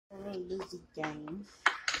Lizzie Gang.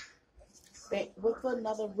 Back with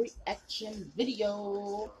another reaction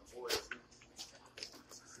video.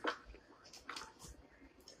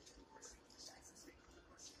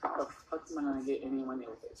 How the fuck am I gonna get any money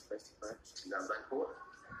with this, Christopher? You got black cord?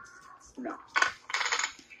 No.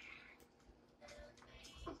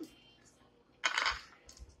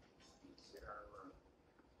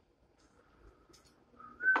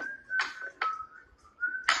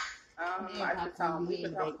 I should tell him we've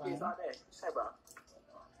been talking kids all day. Say, bro.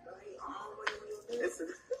 It's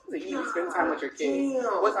you spend time with your kids.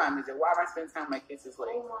 Damn. What time is it? Why am I spending time with my kids this late?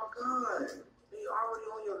 Oh my god. They already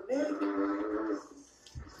on your neck.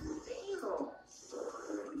 Damn.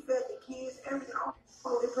 You fed the kids, everything.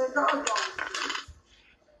 Oh, they play dodgeball with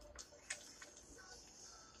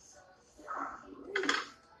you.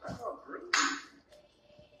 That's all great.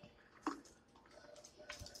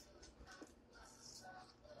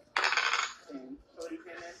 So you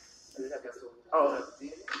came in? Oh,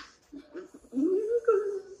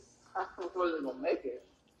 I wasn't gonna make it.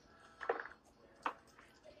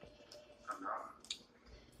 I'm not.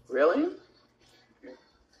 Really?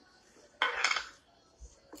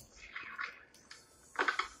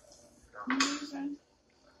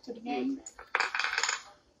 To the game.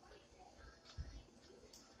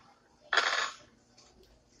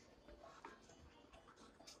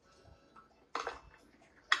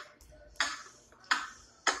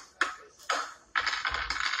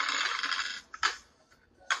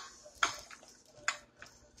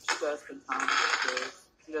 She does spend time with her kids.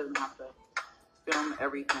 She doesn't have to film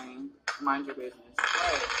everything. Mind your business.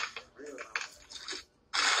 Right. Real.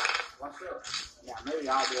 What's up? Yeah, maybe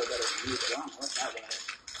I'll do it better than you, but I don't know what's that better.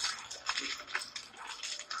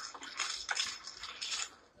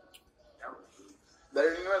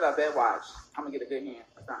 Better than yours, I bet. Watch. I'm gonna get a good hand.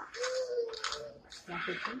 That's what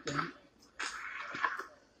you think.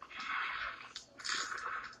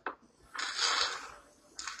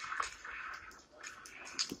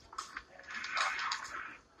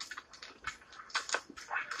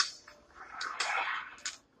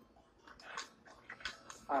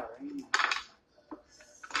 Alright.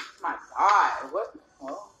 My God, what?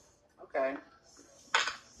 Well, okay.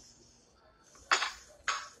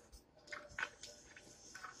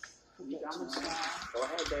 Go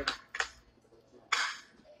ahead, baby.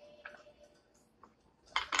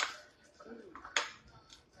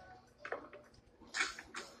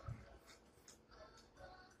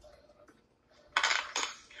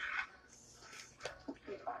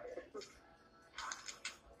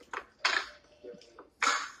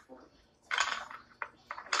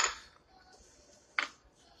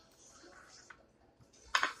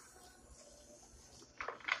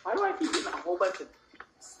 Why do I keep getting a whole bunch of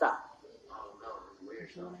stuff?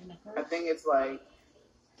 I think it's like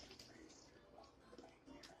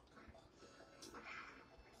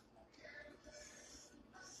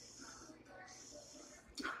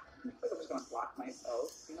I'm just gonna block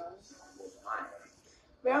myself, you know?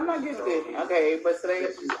 Man, I'm not getting good. Okay, but today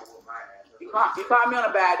you caught me on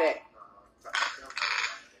a bad day.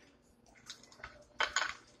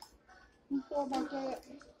 You feel about that?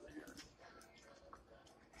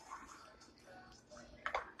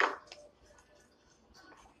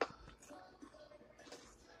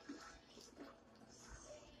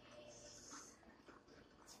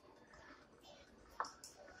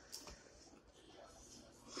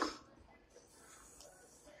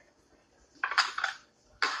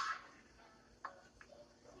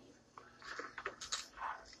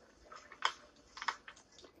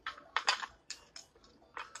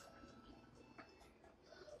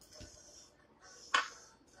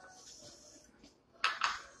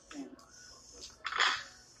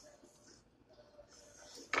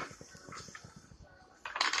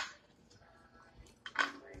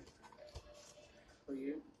 For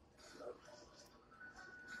you.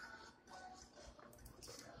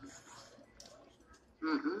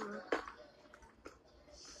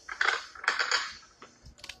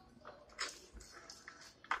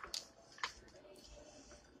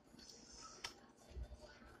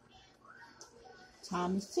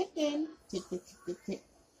 Time is ticking. Tick, tick, tick, tick, tick.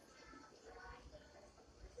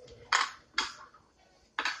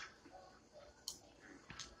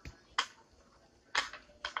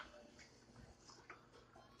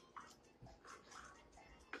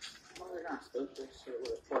 Why are they not supposed to shit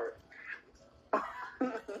with a fork?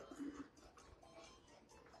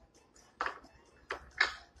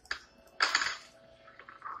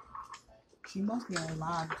 She must be on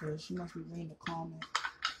live because she must be reading the comments.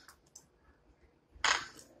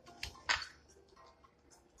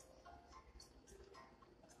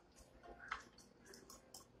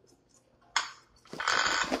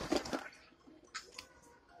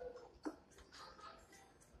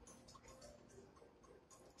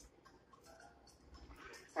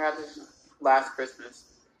 last Christmas,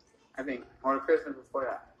 I think, or the Christmas before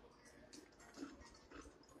that.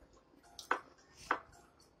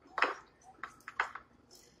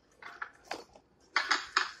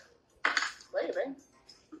 Wait, man.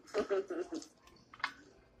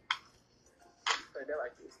 They're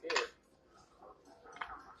like you scared.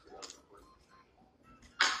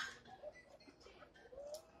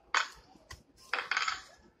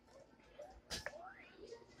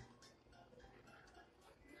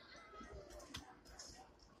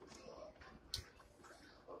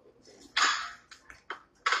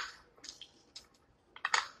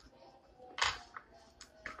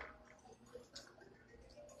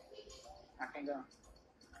 I can't go.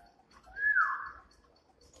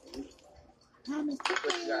 Time is ticking.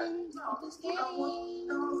 What you got? This game.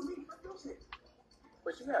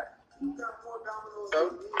 What you got? You got more dominoes So?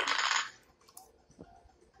 than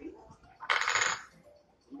me.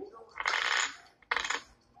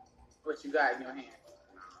 What you got in your hand?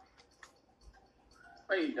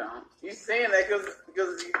 No, you don't. You saying that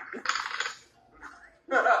because you.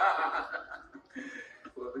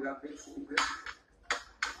 Well, we got big secret.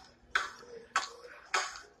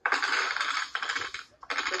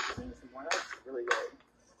 That's really good.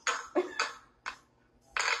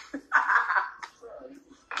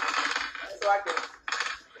 So I can.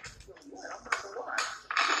 I'm not the one.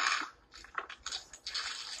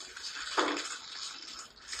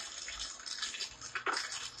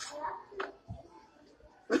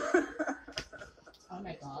 Oh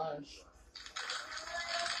my gosh.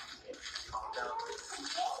 Calm down.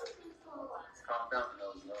 Calm down, no.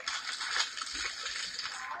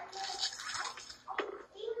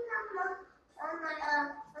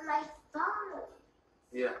 On my phone.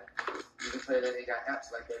 Yeah. You can play that. They got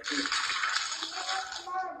apps like that too.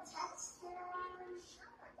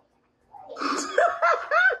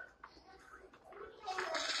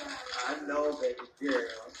 I know, baby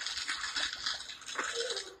girl.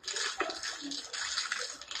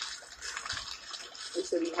 We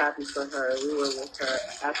should be happy for her. We were with her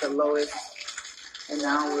at the lowest, and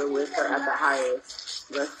now we're with her at the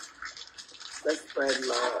highest. Let's spread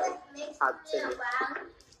love. Positivity.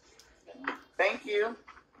 Thank you.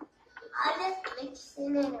 I just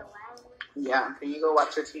mixing it around. Yeah, can you go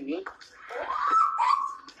watch your TV?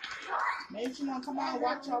 Maybe you want to come out and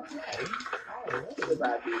watch y'all play. Oh,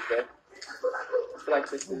 Goodbye, DJ. I feel like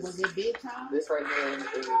this was is, it bedtime? this right here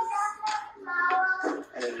is,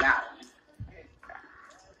 and then that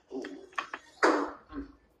one. Ooh.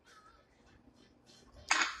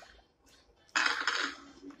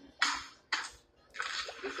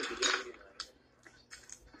 This should be your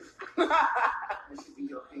hand. This should be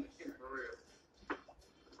your hand for real.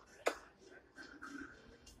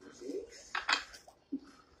 6.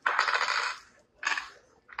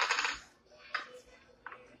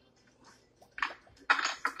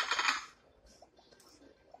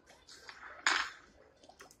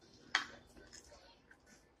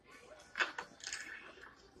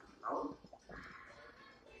 No.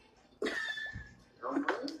 No.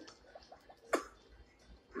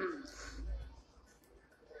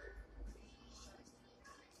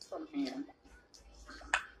 From here.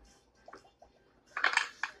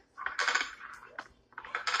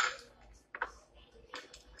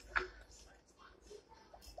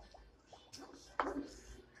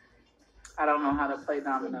 I don't know how to play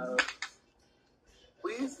dominoes.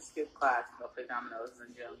 We used to skip class and go play dominoes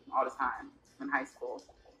in gym all the time in high school.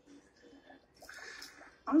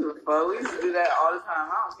 I don't give a fuck. We used to do that all the time.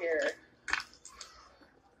 I don't care.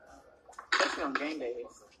 Especially on game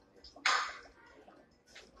days.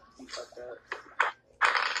 You fucked up.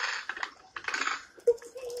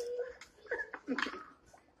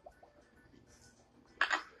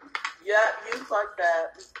 Yeah, you fucked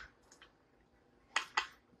that.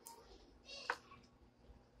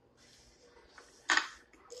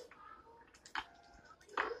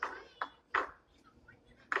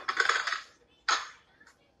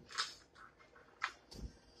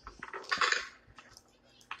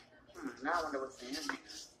 Now I wonder what's in here.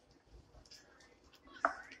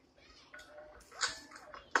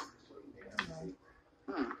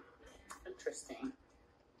 Interesting.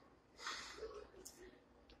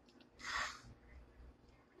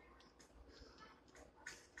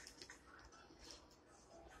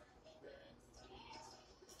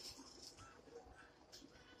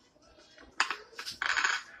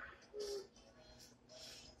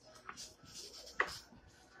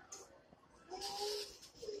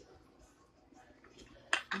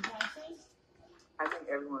 I think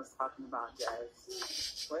everyone's talking about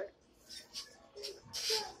jazz. What?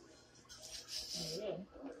 Yeah.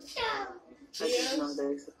 I just know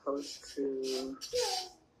they're supposed to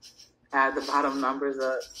add the bottom numbers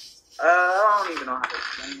up. I don't even know how to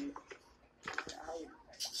explain it.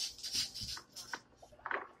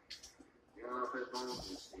 You don't know if it's going to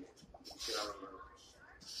see. Shit, I don't know.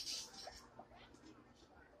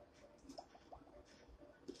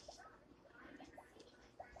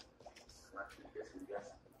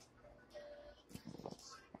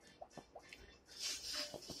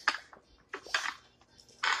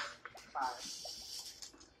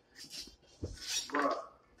 Bruh.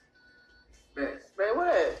 Bet. Wait, what?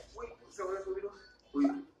 So that's what we do? We.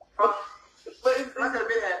 But it's, I could have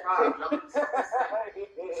been at 5.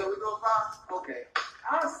 So we go 5? Okay.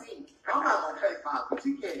 I'll see. I'm not going to take 5, but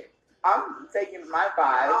you can. I'm taking my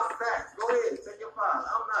 5. I'll stack. Go ahead. Take your 5. I'm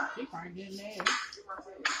not. She probably getting there. Get my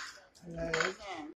 10. Hello. Again.